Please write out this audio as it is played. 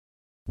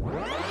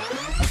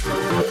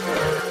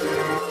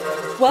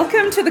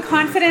Welcome to the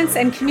Confidence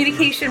and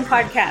Communication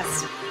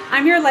Podcast.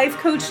 I'm your life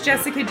coach,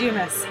 Jessica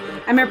Dumas.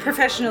 I'm a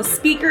professional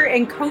speaker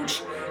and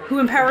coach who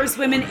empowers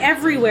women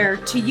everywhere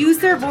to use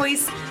their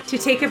voice to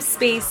take up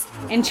space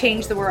and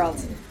change the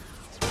world.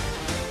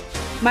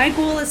 My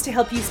goal is to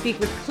help you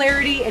speak with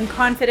clarity and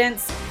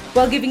confidence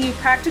while giving you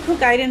practical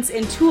guidance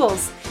and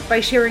tools by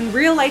sharing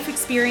real life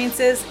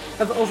experiences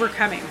of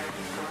overcoming.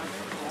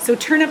 So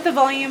turn up the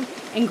volume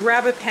and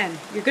grab a pen.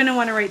 You're going to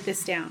want to write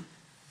this down.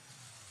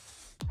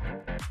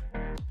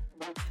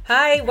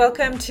 Hi,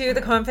 welcome to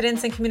the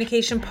Confidence and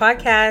Communication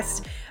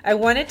Podcast. I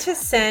wanted to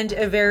send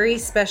a very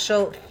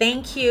special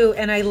thank you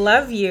and I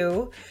love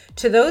you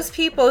to those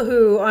people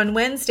who on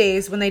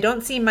Wednesdays, when they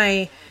don't see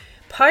my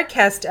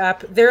podcast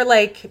up, they're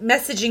like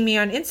messaging me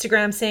on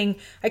Instagram saying,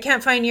 I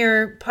can't find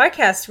your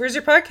podcast. Where's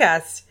your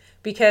podcast?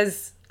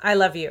 Because I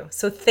love you.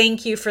 So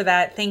thank you for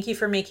that. Thank you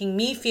for making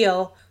me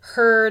feel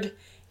heard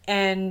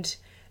and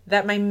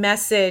that my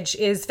message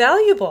is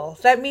valuable.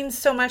 That means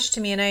so much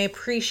to me and I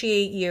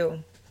appreciate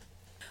you.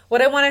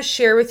 What I want to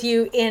share with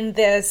you in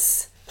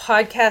this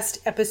podcast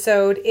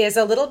episode is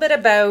a little bit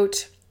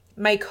about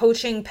my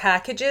coaching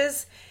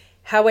packages,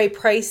 how I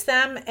price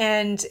them,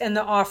 and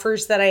the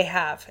offers that I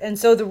have. And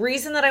so the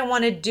reason that I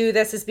want to do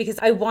this is because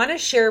I want to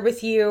share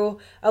with you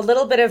a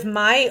little bit of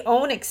my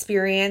own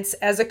experience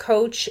as a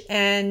coach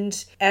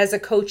and as a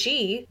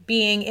coachee,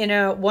 being in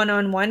a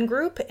one-on-one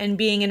group and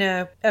being in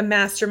a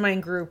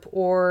mastermind group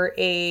or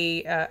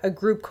a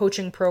group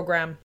coaching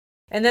program.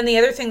 And then the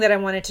other thing that I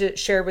wanted to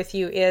share with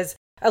you is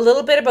a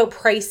little bit about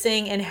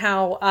pricing and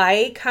how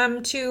I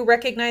come to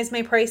recognize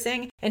my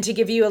pricing, and to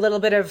give you a little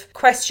bit of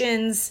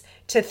questions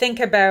to think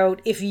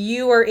about. If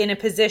you are in a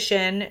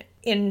position,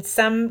 in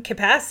some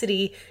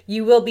capacity,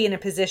 you will be in a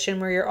position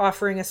where you're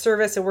offering a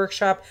service, a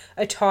workshop,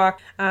 a talk,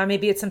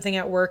 maybe it's something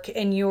at work,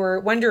 and you're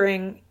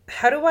wondering,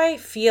 how do I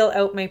feel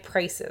out my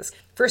prices?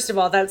 First of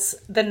all, that's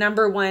the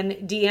number one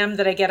DM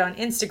that I get on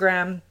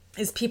Instagram,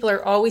 is people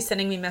are always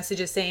sending me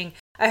messages saying,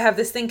 I have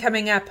this thing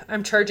coming up,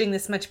 I'm charging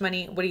this much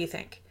money, what do you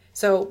think?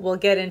 So we'll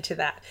get into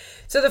that.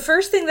 So the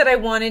first thing that I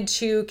wanted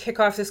to kick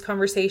off this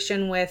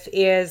conversation with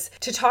is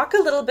to talk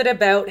a little bit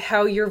about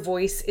how your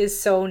voice is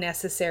so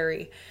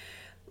necessary.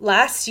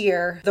 Last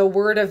year, the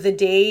word of the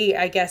day,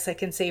 I guess I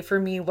can say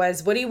for me,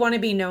 was, what do you want to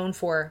be known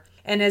for?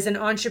 And as an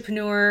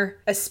entrepreneur,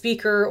 a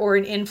speaker, or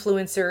an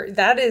influencer,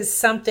 that is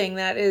something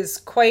that is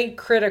quite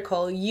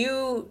critical.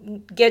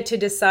 You get to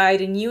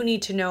decide and you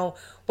need to know,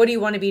 what do you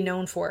want to be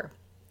known for?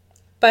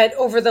 But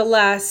over the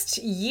last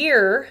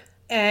year,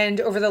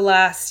 and over the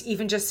last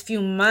even just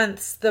few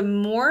months, the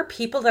more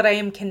people that I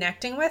am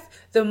connecting with,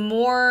 the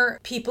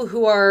more people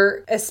who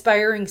are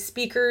aspiring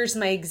speakers,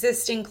 my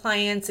existing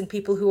clients, and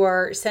people who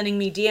are sending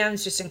me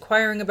DMs just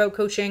inquiring about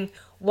coaching,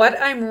 what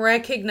I'm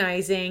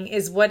recognizing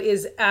is what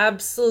is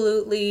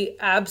absolutely,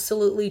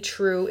 absolutely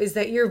true, is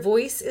that your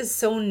voice is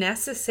so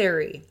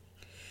necessary.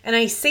 And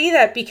I say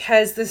that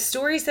because the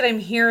stories that I'm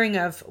hearing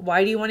of,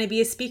 why do you want to be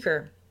a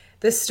speaker?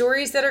 The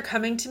stories that are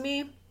coming to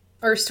me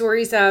are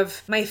stories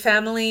of, my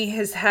family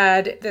has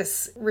had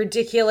this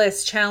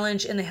ridiculous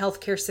challenge in the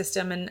healthcare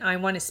system and I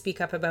want to speak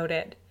up about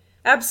it.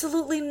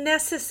 Absolutely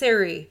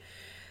necessary.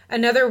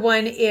 Another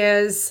one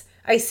is,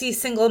 I see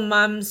single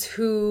moms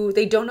who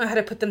they don't know how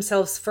to put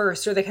themselves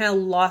first, or they kind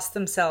of lost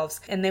themselves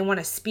and they want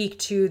to speak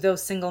to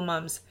those single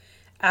moms.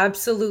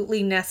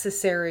 Absolutely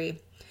necessary.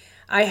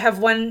 I have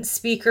one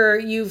speaker,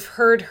 you've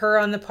heard her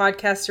on the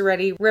podcast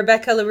already,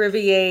 Rebecca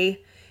Lariviere.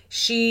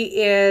 She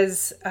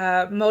is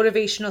a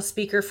motivational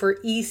speaker for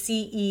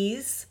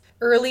ECEs,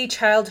 early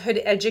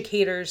childhood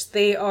educators.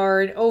 They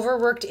are an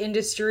overworked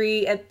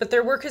industry, but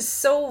their work is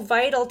so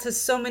vital to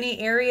so many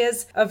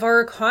areas of our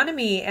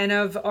economy and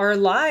of our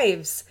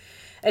lives.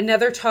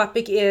 Another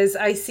topic is,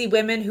 I see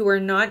women who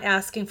are not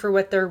asking for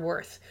what they're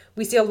worth.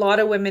 We see a lot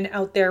of women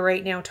out there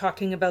right now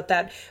talking about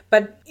that.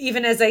 But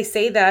even as I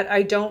say that,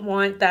 I don't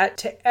want that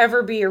to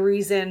ever be a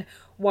reason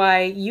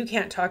why you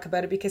can't talk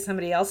about it because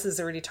somebody else is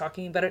already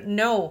talking about it.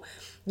 No,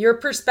 your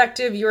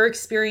perspective, your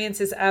experience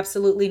is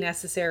absolutely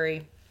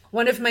necessary.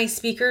 One of my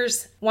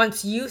speakers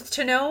wants youth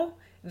to know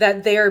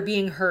that they are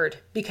being heard,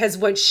 because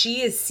what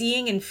she is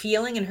seeing and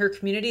feeling in her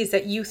community is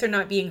that youth are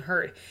not being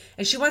heard.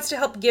 And she wants to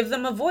help give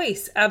them a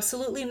voice.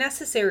 Absolutely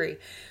necessary.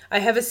 I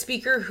have a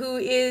speaker who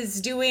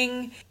is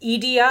doing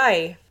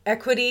EDI,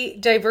 equity,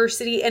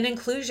 diversity, and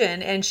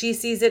inclusion, and she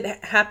sees it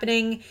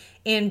happening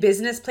in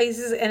business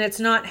places, and it's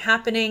not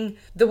happening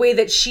the way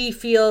that she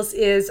feels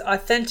is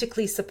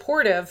authentically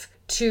supportive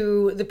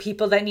to the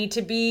people that need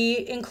to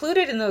be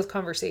included in those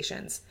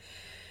conversations.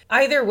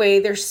 Either way,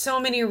 there's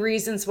so many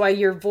reasons why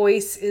your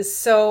voice is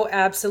so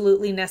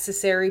absolutely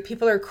necessary.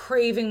 People are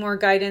craving more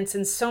guidance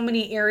in so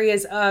many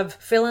areas of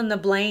fill in the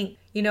blank.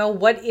 You know,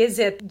 what is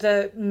it,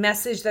 the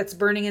message that's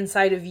burning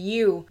inside of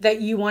you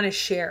that you want to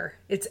share?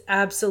 It's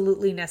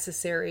absolutely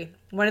necessary.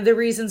 One of the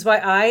reasons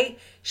why I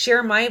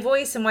share my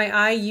voice and why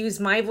I use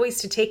my voice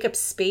to take up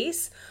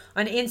space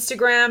on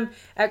Instagram,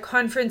 at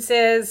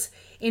conferences,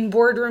 in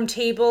boardroom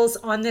tables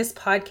on this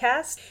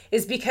podcast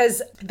is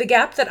because the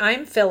gap that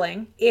I'm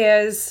filling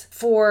is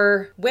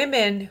for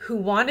women who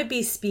want to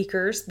be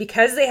speakers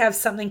because they have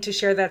something to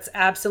share that's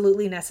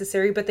absolutely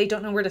necessary, but they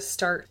don't know where to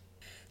start.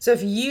 So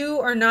if you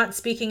are not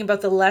speaking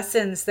about the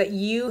lessons that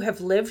you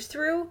have lived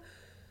through,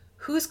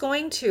 who's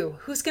going to?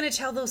 Who's going to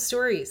tell those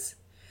stories?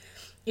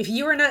 If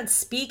you are not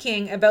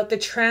speaking about the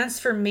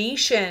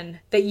transformation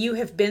that you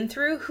have been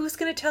through, who's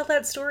going to tell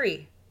that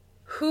story?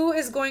 Who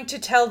is going to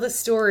tell the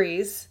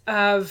stories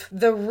of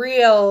the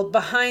real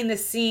behind the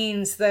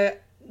scenes, the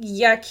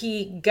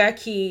yucky,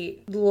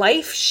 gucky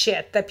life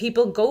shit that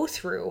people go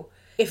through?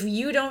 If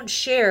you don't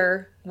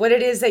share what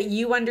it is that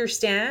you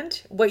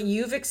understand, what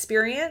you've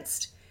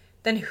experienced,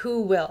 then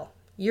who will?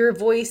 Your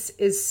voice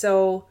is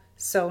so,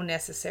 so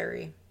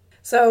necessary.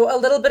 So a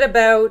little bit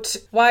about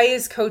why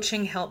is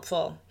coaching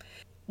helpful?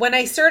 When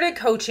I started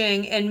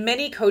coaching, and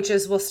many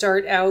coaches will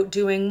start out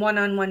doing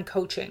one-on-one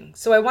coaching.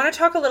 So I want to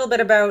talk a little bit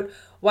about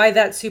why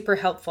that's super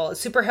helpful. It's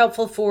super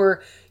helpful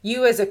for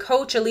you as a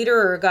coach, a leader,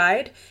 or a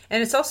guide.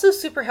 And it's also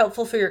super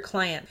helpful for your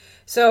client.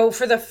 So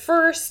for the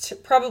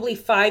first probably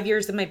 5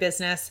 years of my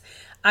business,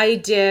 I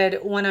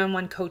did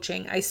one-on-one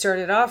coaching. I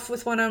started off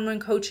with one-on-one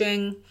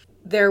coaching.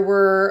 There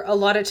were a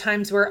lot of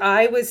times where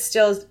I was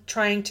still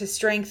trying to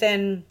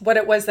strengthen what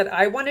it was that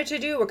I wanted to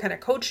do. What kind of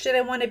coach did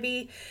I want to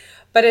be?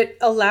 But it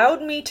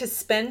allowed me to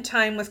spend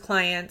time with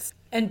clients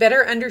and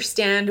better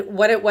understand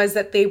what it was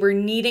that they were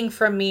needing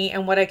from me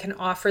and what I can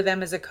offer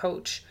them as a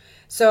coach.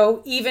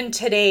 So even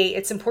today,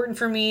 it's important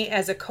for me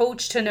as a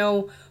coach to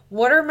know,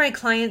 what are my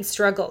clients'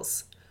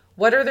 struggles?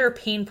 What are their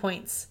pain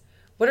points?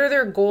 What are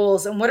their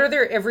goals? And what are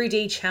their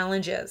everyday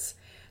challenges?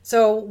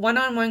 So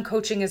one-on-one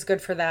coaching is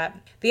good for that.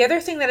 The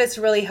other thing that it's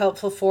really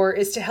helpful for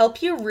is to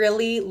help you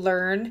really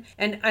learn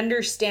and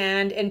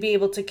understand and be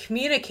able to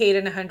communicate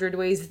in 100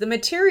 ways the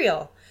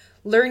material.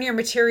 Learn your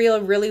material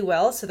really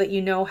well so that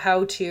you know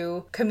how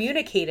to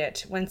communicate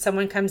it. When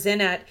someone comes in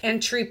at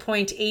entry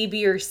point A,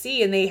 B, or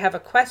C and they have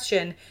a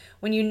question,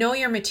 when you know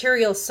your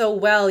material so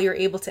well, you're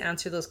able to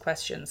answer those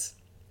questions.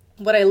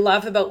 What I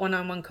love about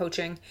one-on-one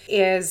coaching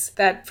is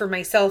that for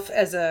myself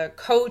as a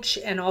coach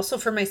and also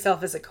for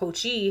myself as a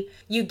coachee,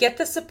 you get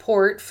the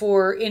support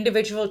for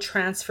individual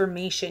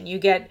transformation. You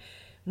get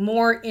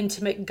more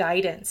intimate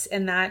guidance,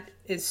 and that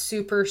is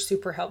super,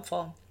 super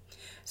helpful.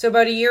 So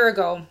about a year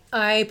ago,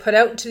 I put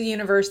out into the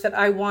universe that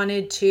I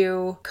wanted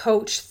to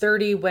coach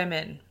 30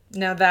 women.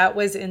 Now that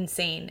was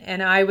insane.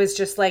 And I was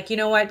just like, you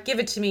know what? Give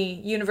it to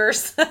me,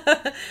 universe.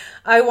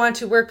 I want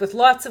to work with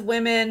lots of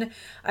women.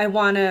 I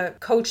want to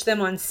coach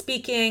them on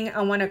speaking.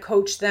 I want to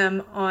coach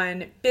them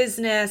on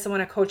business. I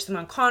want to coach them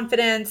on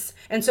confidence.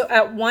 And so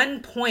at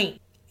one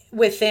point,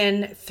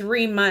 within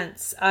 3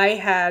 months, I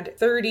had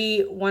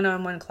 30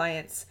 one-on-one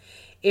clients.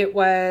 It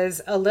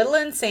was a little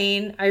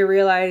insane. I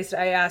realized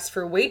I asked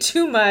for way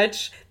too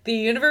much. The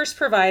universe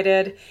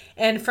provided.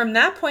 And from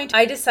that point,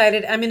 I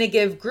decided I'm going to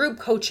give group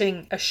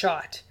coaching a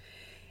shot.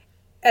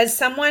 As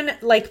someone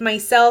like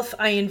myself,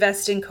 I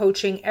invest in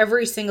coaching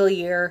every single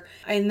year.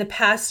 In the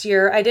past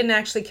year, I didn't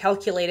actually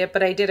calculate it,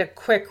 but I did a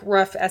quick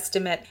rough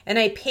estimate. And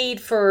I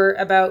paid for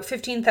about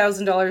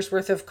 $15,000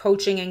 worth of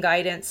coaching and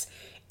guidance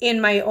in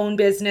my own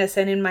business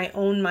and in my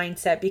own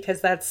mindset,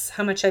 because that's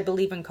how much I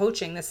believe in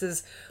coaching. This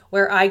is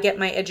where I get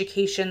my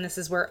education. This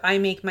is where I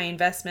make my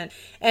investment.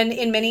 And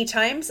in many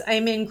times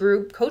I'm in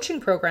group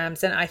coaching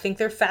programs and I think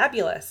they're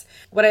fabulous.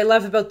 What I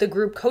love about the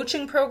group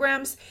coaching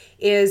programs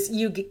is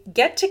you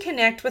get to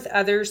connect with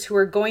others who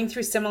are going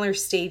through similar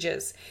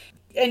stages.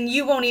 And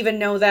you won't even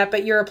know that,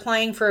 but you're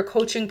applying for a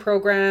coaching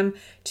program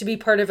to be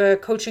part of a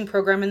coaching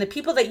program. And the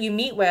people that you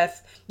meet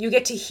with, you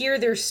get to hear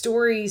their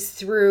stories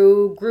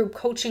through group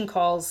coaching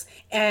calls.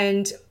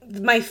 And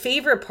my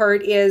favorite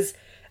part is,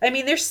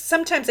 there's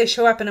sometimes I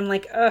show up and I'm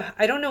like,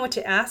 I don't know what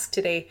to ask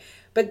today.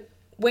 But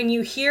when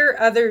you hear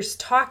others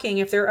talking,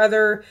 if they're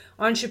other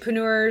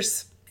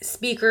entrepreneurs,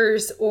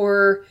 speakers,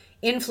 or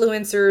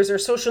influencers or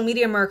social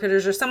media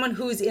marketers or someone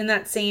who's in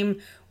that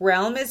same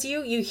realm as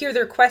you hear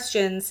their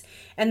questions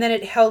and then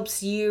it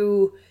helps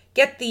you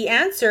get the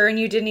answer and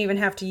you didn't even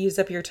have to use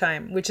up your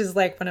time, which is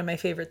like one of my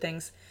favorite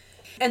things.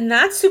 And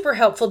that's super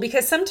helpful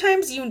because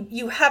sometimes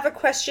you have a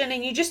question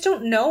and you just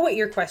don't know what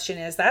your question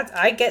is.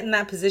 I get in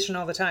that position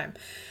all the time.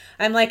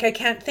 I'm like, I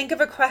can't think of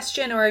a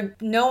question, or I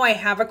know I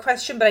have a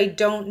question, but I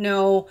don't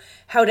know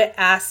how to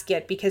ask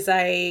it because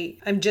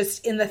I'm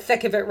just in the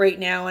thick of it right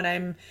now and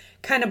I'm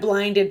kind of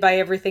blinded by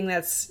everything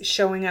that's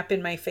showing up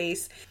in my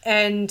face.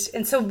 And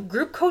so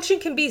group coaching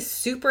can be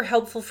super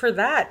helpful for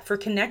that, for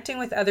connecting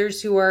with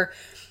others who are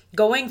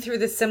going through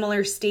the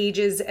similar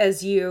stages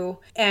as you.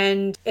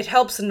 And it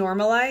helps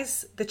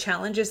normalize the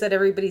challenges that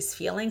everybody's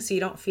feeling so you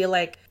don't feel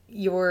like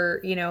you're,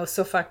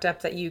 so fucked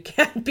up that you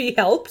can't be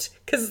helped.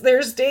 Because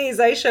there's days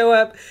I show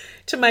up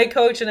to my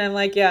coach and I'm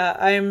like, yeah,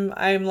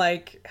 I'm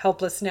like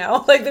helpless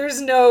now. Like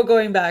there's no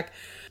going back.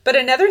 But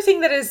another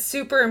thing that is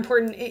super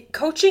important,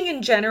 coaching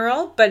in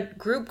general, but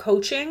group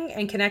coaching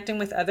and connecting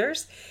with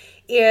others,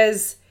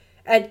 is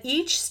at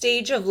each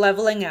stage of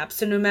leveling up.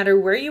 So no matter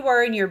where you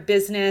are in your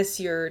business,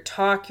 your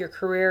talk, your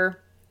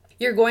career,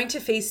 you're going to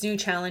face new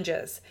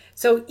challenges.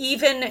 So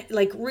even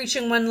like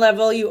reaching one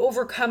level, you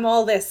overcome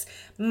all this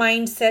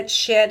mindset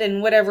shit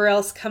and whatever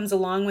else comes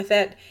along with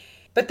it.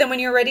 But then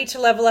when you're ready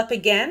to level up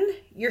again,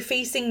 you're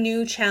facing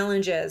new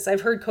challenges.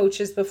 I've heard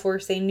coaches before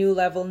say new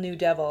level, new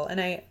devil.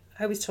 And I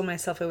always told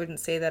myself I wouldn't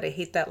say that. I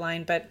hate that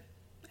line, but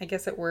I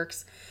guess it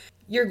works.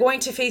 You're going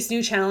to face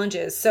new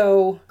challenges.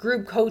 So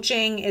group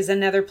coaching is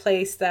another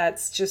place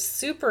that's just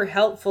super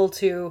helpful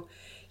to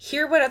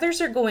hear what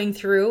others are going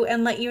through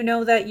and let you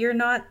know that you're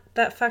not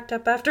that fucked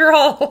up after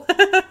all.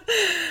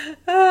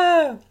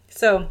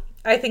 So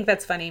I think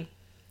that's funny.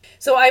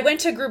 So I went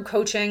to group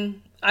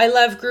coaching. I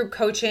love group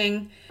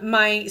coaching.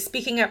 My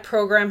Speaking Up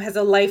program has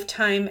a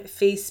lifetime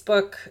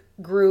Facebook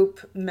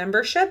group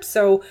membership.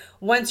 So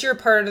once you're a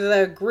part of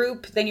the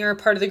group, then you're a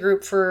part of the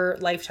group for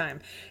lifetime.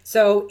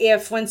 So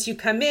if once you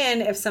come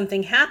in, if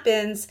something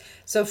happens,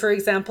 so for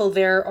example,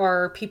 there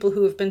are people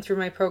who have been through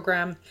my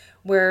program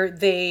where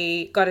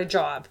they got a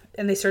job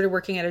and they started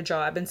working at a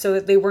job. And so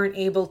they weren't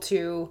able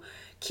to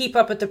keep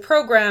up with the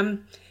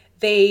program.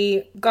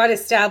 They got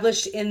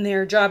established in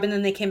their job and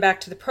then they came back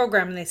to the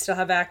program and they still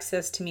have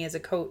access to me as a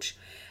coach.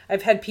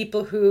 I've had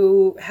people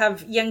who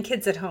have young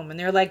kids at home and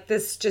they're like,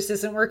 this just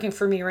isn't working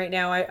for me right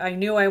now. I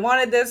knew I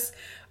wanted this,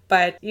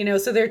 but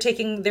so they're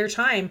taking their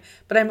time,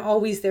 but I'm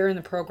always there in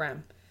the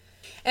program.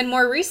 And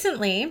more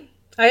recently,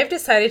 I have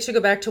decided to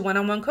go back to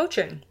one-on-one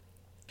coaching.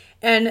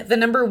 And the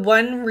number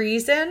one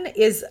reason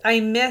is I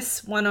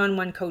miss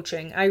one-on-one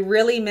coaching. I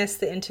really miss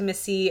the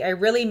intimacy. I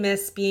really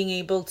miss being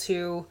able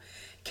to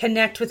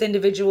connect with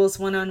individuals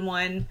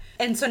one-on-one.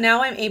 And so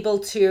now I'm able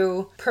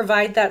to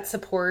provide that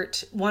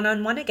support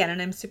one-on-one again.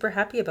 And I'm super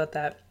happy about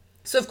that.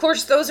 So of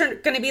course, those are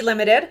going to be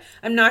limited.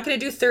 I'm not going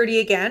to do 30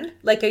 again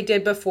like I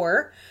did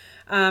before.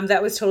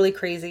 That was totally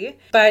crazy.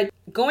 But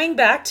going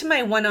back to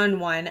my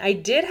one-on-one, I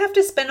did have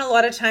to spend a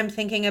lot of time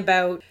thinking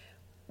about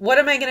what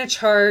am I going to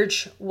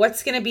charge?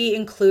 What's going to be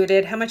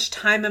included? How much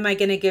time am I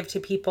going to give to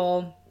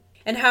people?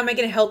 And how am I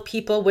going to help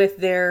people with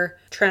their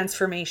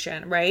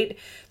transformation, right?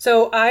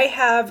 So I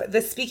have the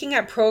Speaking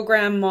Up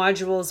program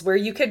modules where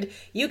you could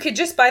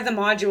just buy the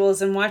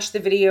modules and watch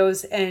the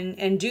videos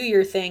and do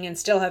your thing and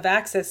still have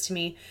access to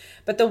me.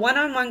 But the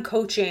one-on-one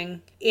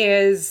coaching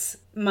is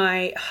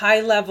my high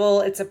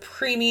level. It's a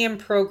premium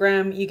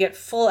program. You get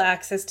full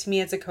access to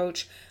me as a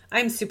coach.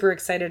 I'm super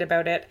excited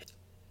about it.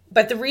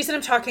 But the reason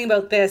I'm talking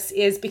about this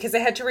is because I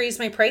had to raise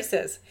my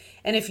prices.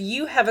 And if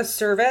you have a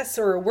service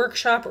or a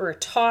workshop or a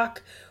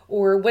talk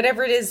or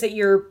whatever it is that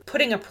you're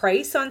putting a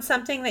price on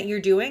something that you're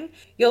doing,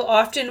 you'll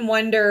often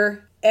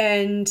wonder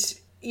and,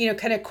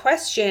 kind of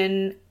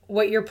question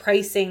what your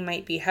pricing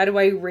might be. How do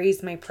I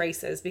raise my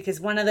prices? Because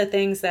one of the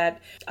things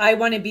that I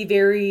want to be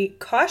very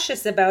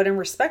cautious about and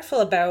respectful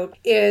about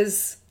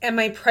is, am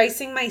I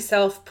pricing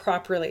myself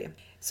properly?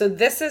 So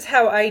this is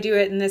how I do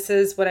it. And this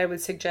is what I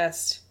would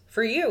suggest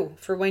for you,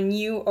 for when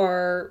you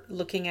are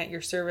looking at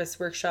your service,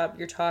 workshop,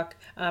 your talk,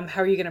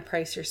 how are you going to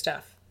price your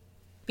stuff?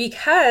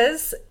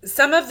 Because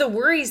some of the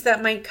worries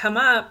that might come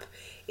up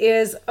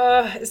is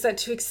that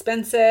too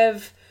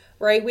expensive,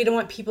 right? We don't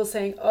want people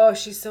saying, oh,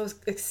 she's so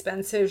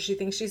expensive. She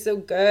thinks she's so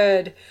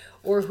good.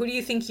 Or who do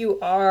you think you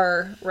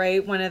are,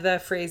 right? One of the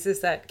phrases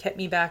that kept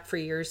me back for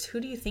years, who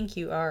do you think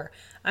you are?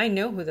 I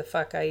know who the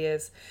fuck I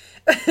is.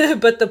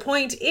 But the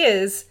point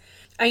is,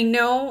 I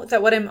know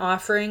that what I'm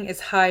offering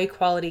is high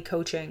quality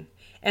coaching.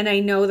 And I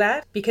know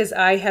that because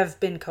I have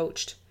been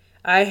coached.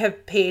 I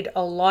have paid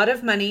a lot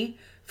of money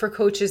for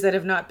coaches that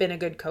have not been a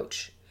good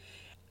coach.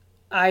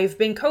 I've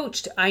been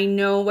coached. I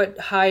know what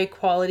high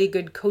quality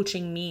good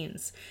coaching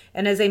means.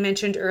 And as I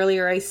mentioned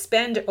earlier, I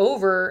spend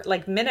over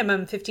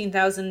minimum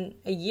 $15,000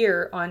 a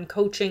year on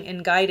coaching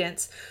and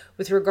guidance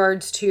with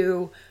regards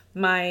to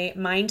my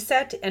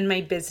mindset and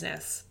my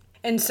business.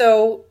 And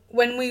so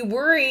when we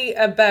worry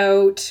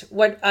about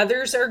what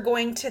others are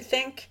going to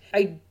think,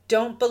 I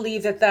don't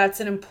believe that that's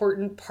an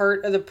important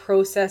part of the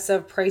process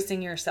of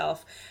pricing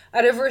yourself.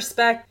 Out of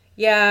respect,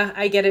 yeah,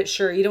 I get it,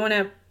 sure. You don't want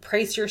to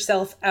price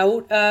yourself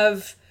out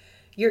of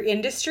your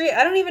industry.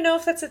 I don't even know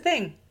if that's a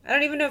thing. I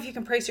don't even know if you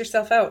can price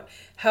yourself out.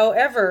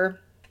 However,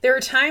 there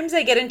are times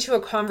I get into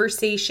a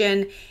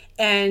conversation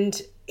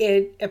and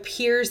it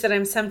appears that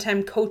I'm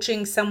sometimes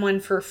coaching someone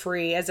for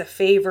free as a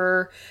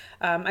favor.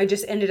 I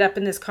just ended up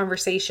in this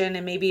conversation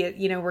and maybe,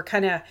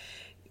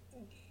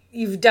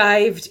 you've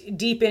dived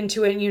deep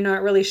into it and you're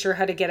not really sure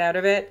how to get out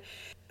of it.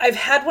 I've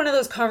had one of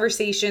those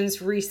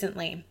conversations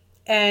recently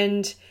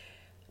and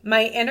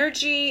my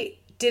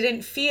energy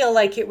didn't feel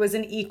like it was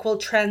an equal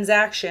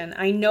transaction.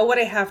 I know what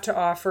I have to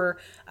offer.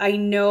 I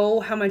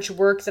know how much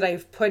work that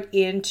I've put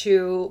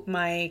into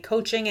my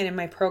coaching and in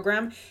my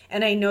program,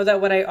 and I know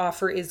that what I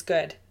offer is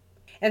good.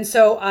 And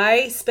so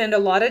I spend a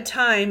lot of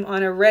time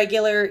on a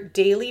regular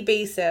daily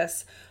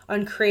basis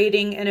on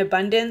creating an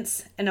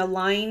abundance and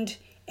aligned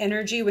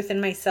energy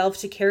within myself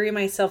to carry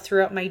myself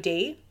throughout my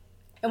day.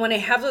 And when I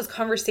have those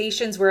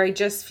conversations where I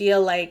just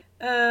feel like,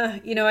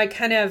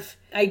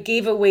 I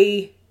gave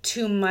away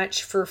too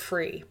much for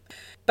free.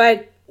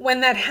 But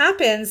when that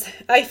happens,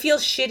 I feel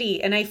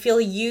shitty and I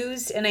feel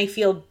used and I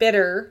feel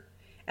bitter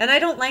And I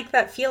don't like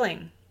that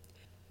feeling.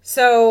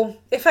 So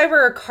if I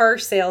were a car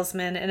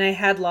salesman and I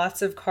had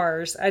lots of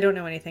cars, I don't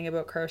know anything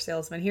about car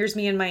salesmen. Here's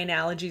me and my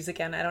analogies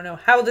again. I don't know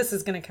how this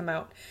is going to come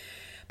out.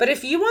 But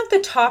if you want the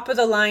top of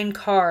the line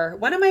car,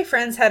 one of my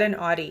friends had an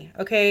Audi,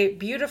 okay?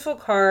 Beautiful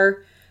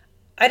car.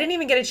 I didn't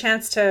even get a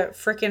chance to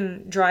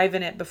frickin' drive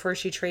in it before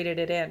she traded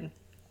it in.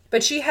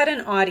 But she had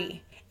an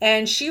Audi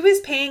and she was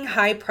paying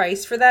high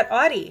price for that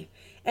Audi.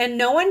 And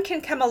no one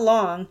can come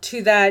along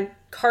to that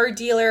car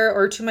dealer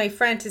or to my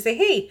friend to say,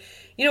 hey,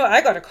 you know,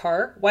 I got a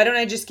car. Why don't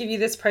I just give you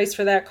this price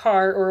for that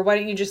car? Or why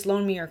don't you just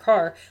loan me your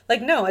car?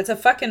 Like, no, it's a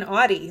fucking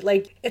Audi.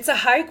 Like, it's a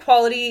high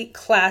quality,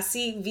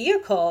 classy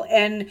vehicle.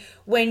 And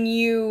when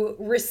you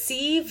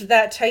receive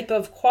that type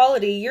of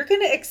quality, you're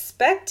going to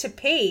expect to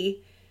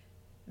pay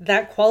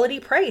that quality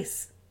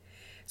price.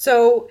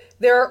 So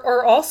there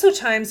are also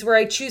times where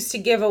I choose to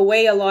give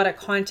away a lot of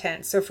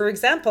content. So for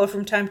example,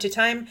 from time to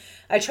time,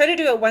 I try to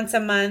do it once a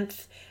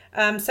month.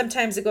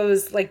 Sometimes it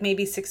goes like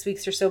maybe 6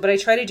 weeks or so, but I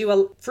try to do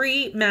a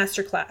free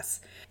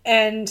masterclass.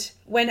 And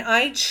when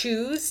I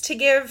choose to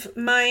give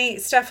my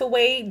stuff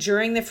away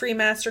during the free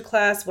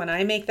masterclass, when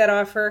I make that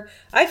offer,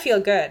 I feel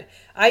good.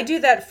 I do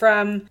that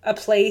from a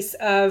place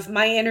of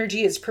my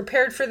energy is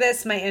prepared for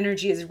this. My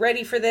energy is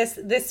ready for this.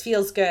 This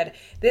feels good.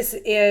 This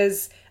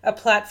is a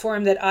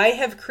platform that I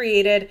have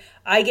created.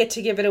 I get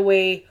to give it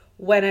away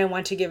when I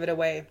want to give it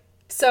away.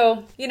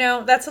 So, you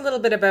know, that's a little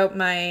bit about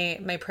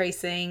my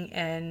pricing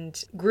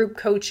and group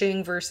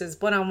coaching versus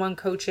one-on-one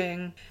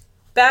coaching.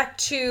 Back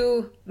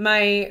to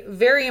my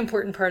very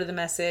important part of the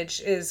message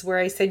is where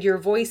I said your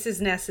voice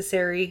is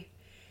necessary.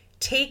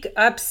 Take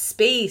up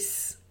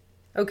space.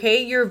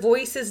 Okay? Your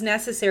voice is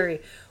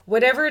necessary.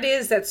 Whatever it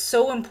is that's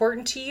so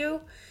important to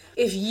you,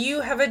 if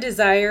you have a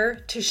desire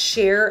to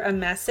share a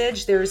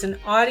message, there's an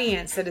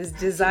audience that is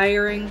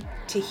desiring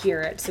to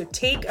hear it. So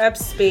take up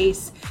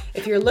space.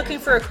 If you're looking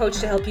for a coach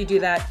to help you do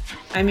that,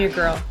 I'm your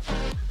girl.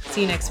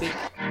 See you next week.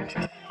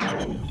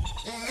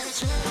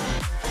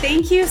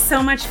 Thank you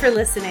so much for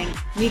listening.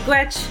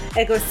 Miigwech,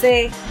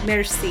 egose,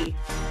 merci.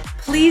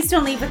 Please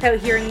don't leave without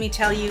hearing me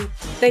tell you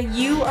that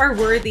you are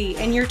worthy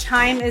and your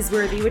time is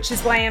worthy, which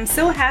is why I'm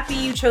so happy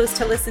you chose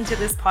to listen to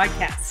this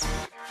podcast.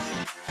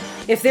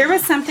 If there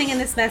was something in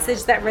this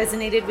message that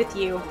resonated with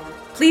you,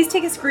 please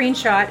take a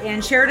screenshot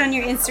and share it on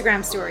your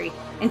Instagram story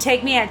and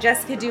tag me at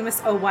Jessica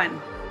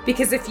Dumas01.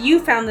 Because if you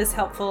found this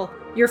helpful,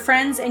 your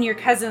friends and your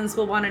cousins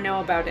will want to know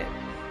about it.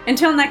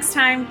 Until next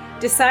time,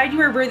 decide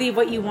you are worthy of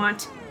what you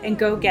want and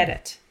go get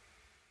it.